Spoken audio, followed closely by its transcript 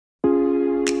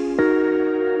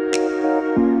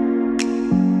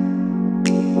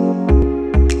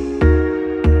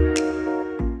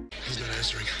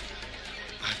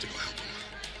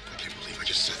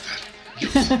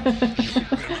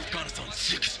Afghanistan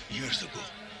 6 years ago.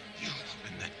 You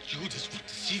and that Judas were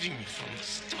deceiving me from the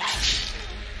start.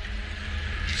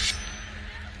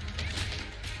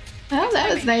 Well,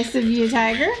 that was nice of you,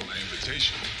 Tiger. My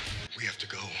invitation. We have to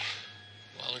go.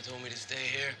 Waller told me to stay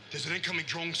here. There's an incoming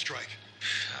drone strike.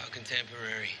 How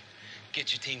contemporary.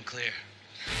 Get your team clear.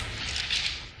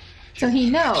 So he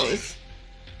knows.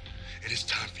 It is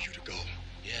time for you to go.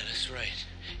 Yeah, that's right.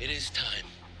 It is time.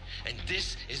 And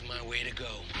this is my way to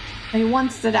go. He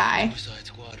wants to die. Suicide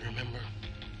Squad, remember?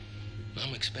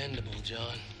 I'm expendable,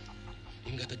 John.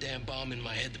 Even got the damn bomb in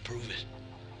my head to prove it.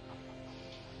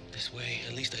 This way,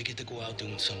 at least I get to go out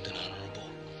doing something honorable.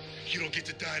 You don't get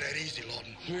to die that easy,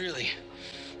 Lawton. Really?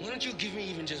 Why don't you give me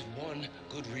even just one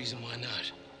good reason why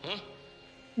not? Huh?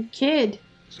 The kid.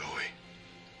 Zoe.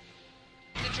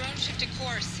 The drone shifted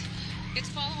course. It's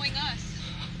following us.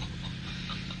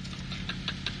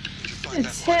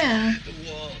 It's him.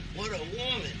 Whoa, what a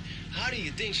woman. How do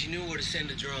you think she knew where to send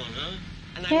a drone, huh?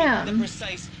 And I mean the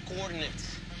precise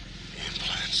coordinates.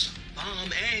 Implants.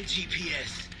 Bomb and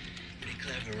GPS. Pretty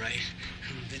clever, right?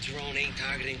 The drone ain't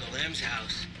targeting Golem's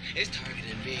house. It's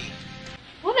targeting me.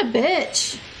 What a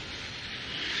bitch.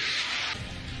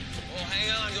 Oh,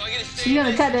 hang on. Do I get to stay? She's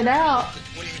gonna cut it out.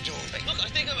 What are you doing? Hey, look, I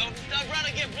think I'd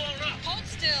rather get blown up. Hold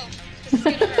still. This is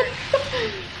gonna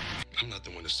hurt. I'm not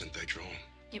the one that sent that drone.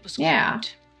 It was Yeah.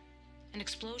 cloaked. An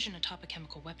explosion atop a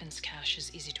chemical weapons cache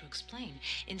is easy to explain.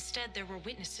 Instead, there were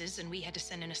witnesses, and we had to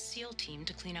send in a SEAL team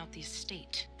to clean out the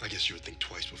estate. I guess you would think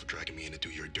twice before dragging me in to do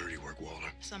your dirty work,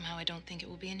 Waller. Somehow, I don't think it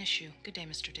will be an issue. Good day,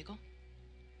 Mr. Diggle.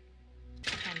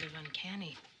 Kind of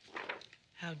uncanny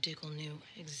how Diggle knew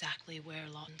exactly where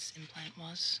Lawton's implant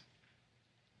was.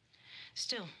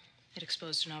 Still, it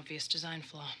exposed an obvious design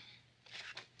flaw.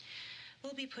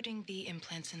 We'll be putting the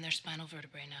implants in their spinal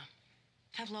vertebrae now.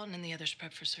 Have Lawton and the others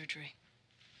prep for surgery.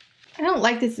 I don't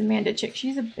like this Amanda chick.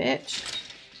 She's a bitch.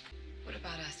 What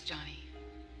about us, Johnny?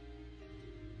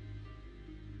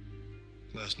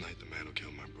 Last night, the man who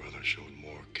killed my brother showed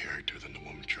more character than the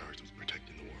woman charged with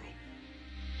protecting the world.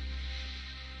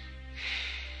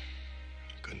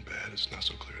 Good and bad, it's not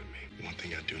so clear to me. One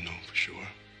thing I do know for sure,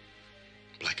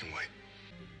 black and white,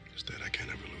 is that I can't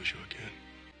ever lose you again.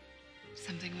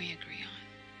 Something we agree on.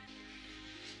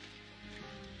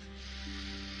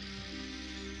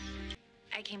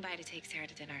 I came by to take Sarah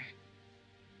to dinner.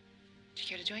 Do you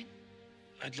care to join?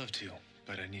 I'd love to,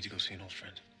 but I need to go see an old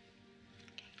friend.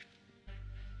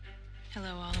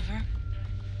 Hello, Oliver.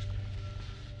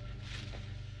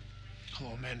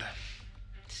 Hello, Amanda.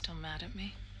 Still mad at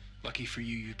me? Lucky for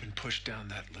you, you've been pushed down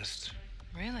that list.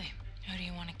 Really? Who do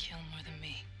you want to kill more than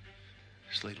me?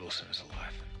 Slade Wilson is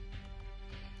alive.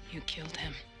 You killed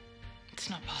him. It's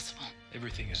not possible.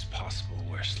 Everything is possible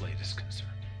where Slade is concerned.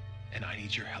 And I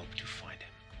need your help to find him.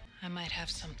 I might have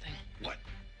something. What?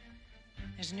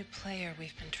 There's a new player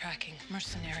we've been tracking,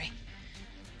 mercenary.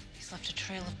 He's left a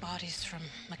trail of bodies from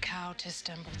Macau to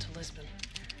Istanbul to Lisbon.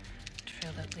 A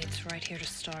trail that leads right here to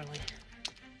Starling.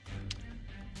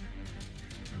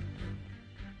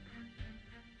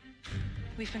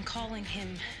 We've been calling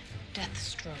him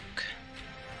Deathstroke.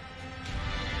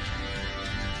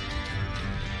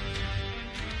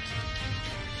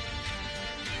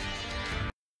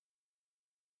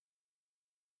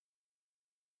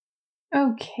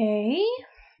 Okay.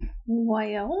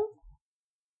 Well.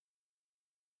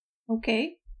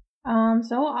 Okay.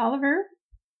 So Oliver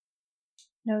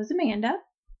knows Amanda.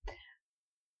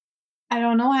 I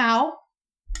don't know how.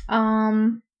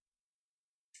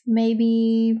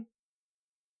 Maybe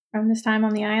from this time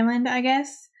on the island, I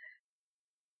guess.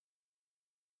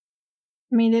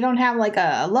 I mean, they don't have like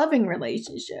a loving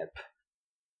relationship.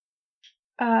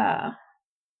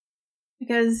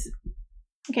 Because,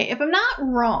 okay, if I'm not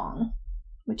wrong,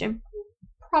 which I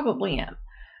probably am,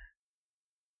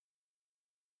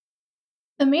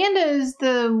 Amanda is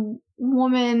the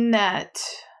woman that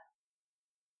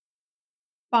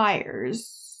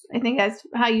Byers, I think that's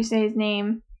how you say his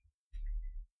name,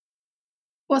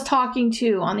 was talking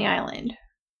to on the island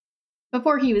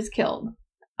before he was killed.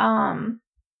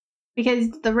 Because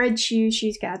the red shoes,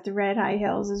 she's got the red high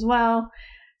heels as well.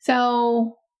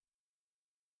 So,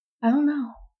 I don't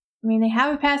know. I mean, they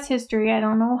have a past history. I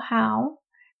don't know how.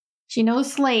 She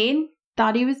knows Slade,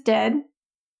 thought he was dead.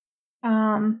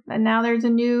 And now there's a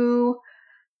new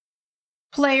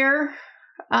player,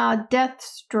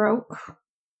 Deathstroke.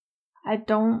 I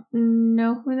don't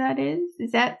know who that is.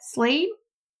 Is that Slade?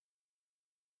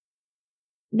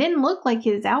 Didn't look like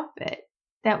his outfit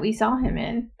that we saw him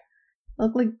in.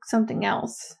 Looked like something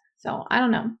else. So, I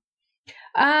don't know.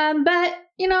 But,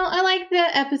 you know, I like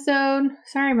the episode.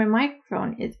 Sorry, my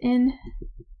microphone is in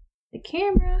the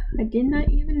camera. I did not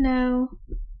even know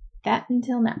that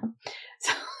until now.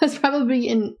 So that's probably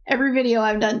in every video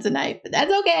I've done tonight, but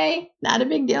that's okay. Not a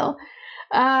big deal.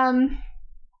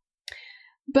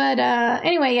 But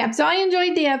anyway, yeah, so I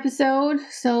enjoyed the episode.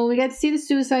 So we got to see the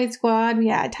Suicide Squad. We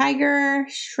had Tiger,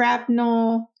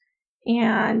 Shrapnel,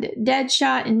 and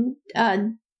Deadshot,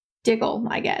 and Diggle,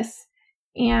 I guess,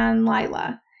 and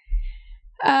Lila.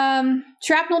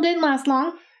 Shrapnel didn't last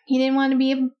long. He didn't want to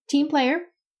be a team player,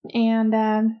 and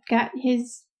got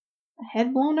his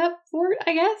head blown up for it,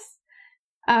 I guess.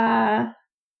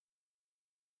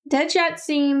 Deadshot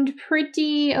seemed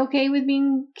pretty okay with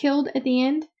being killed at the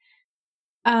end.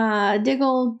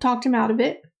 Diggle talked him out of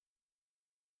it.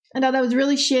 I thought that was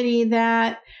really shitty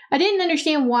that I didn't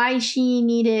understand why she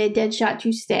needed Deadshot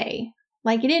to stay.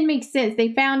 Like, it didn't make sense.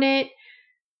 They found it.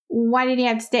 Why did he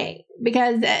have to stay?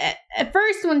 Because at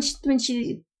first when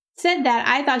she said that,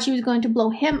 I thought she was going to blow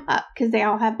him up because they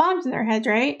all have bombs in their heads,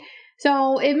 right?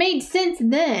 So it made sense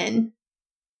then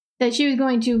that she was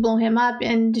going to blow him up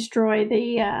and destroy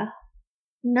the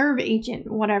nerve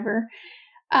agent, whatever.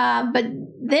 But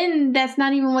then that's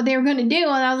not even what they were going to do. And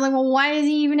I was like, well, why does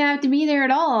he even have to be there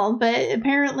at all? But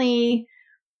apparently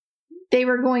they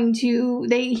were going to,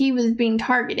 he was being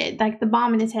targeted. Like, the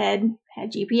bomb in his head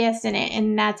had GPS in it,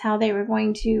 and that's how they were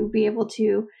going to be able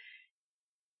to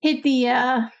hit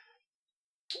the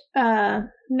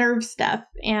nerve stuff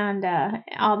and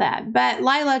all that. But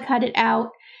Lila cut it out,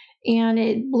 and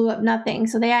it blew up nothing.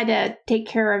 So they had to take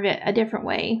care of it a different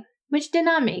way, which did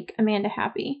not make Amanda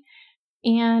happy.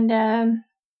 And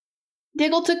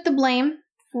Diggle took the blame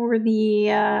for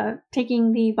the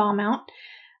taking the bomb out.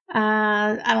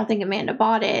 I don't think Amanda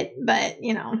bought it, but,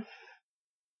 you know,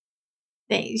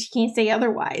 she can't say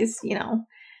otherwise, you know.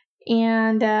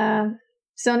 And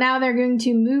so now they're going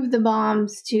to move the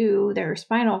bombs to their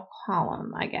spinal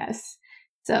column, I guess.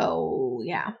 So,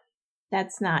 yeah,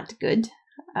 that's not good.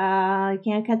 You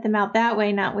can't cut them out that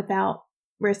way, not without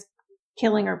risk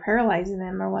killing or paralyzing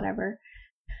them or whatever.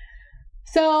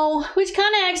 So, which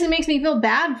kind of actually makes me feel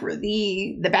bad for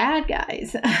the bad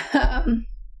guys.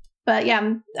 But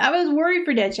yeah, I was worried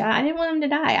for Deadshot. I didn't want him to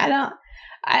die.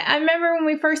 I remember when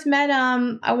we first met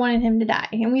him, I wanted him to die.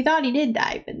 And we thought he did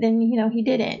die, but then, you know, he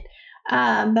didn't.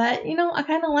 But, you know, I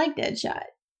kind of like Deadshot.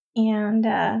 And,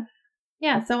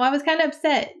 yeah, so I was kind of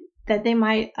upset that they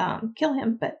might kill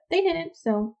him, but they didn't.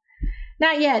 So,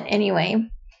 not yet, anyway.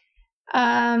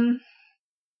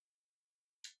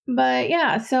 But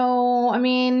yeah, so, I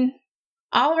mean,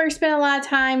 Oliver spent a lot of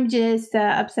time just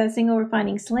obsessing over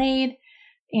finding Slade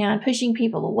and pushing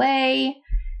people away,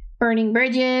 burning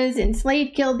bridges, and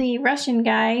Slade killed the Russian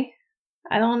guy.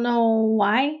 I don't know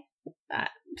why.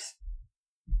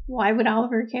 Why would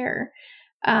Oliver care?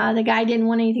 The guy didn't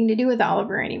want anything to do with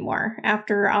Oliver anymore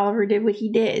after Oliver did what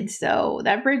he did. So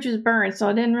that bridge was burned, so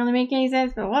it didn't really make any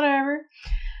sense, but whatever.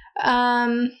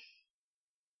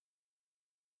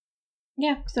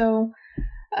 Yeah, so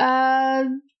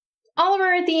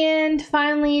Oliver at the end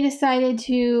finally decided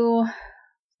to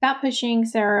stop pushing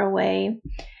Sarah away.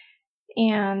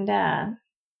 And,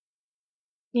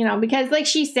 you know, because like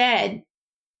she said,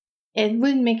 it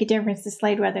wouldn't make a difference to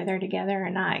Slade whether they're together or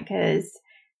not. Because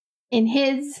in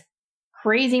his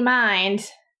crazy mind,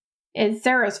 it's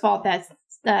Sarah's fault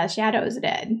that Shadow's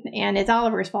dead. And it's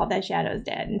Oliver's fault that Shadow's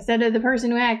dead instead of the person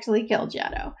who actually killed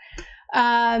Shadow.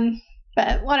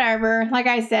 But whatever. Like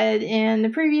I said in the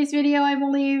previous video, I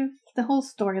believe the whole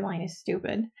storyline is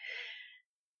stupid.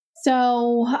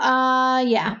 So,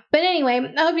 yeah. But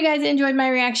anyway, I hope you guys enjoyed my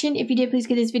reaction. If you did, please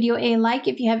give this video a like.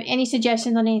 If you have any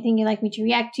suggestions on anything you'd like me to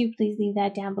react to, please leave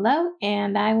that down below.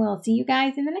 And I will see you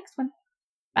guys in the next one.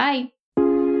 Bye.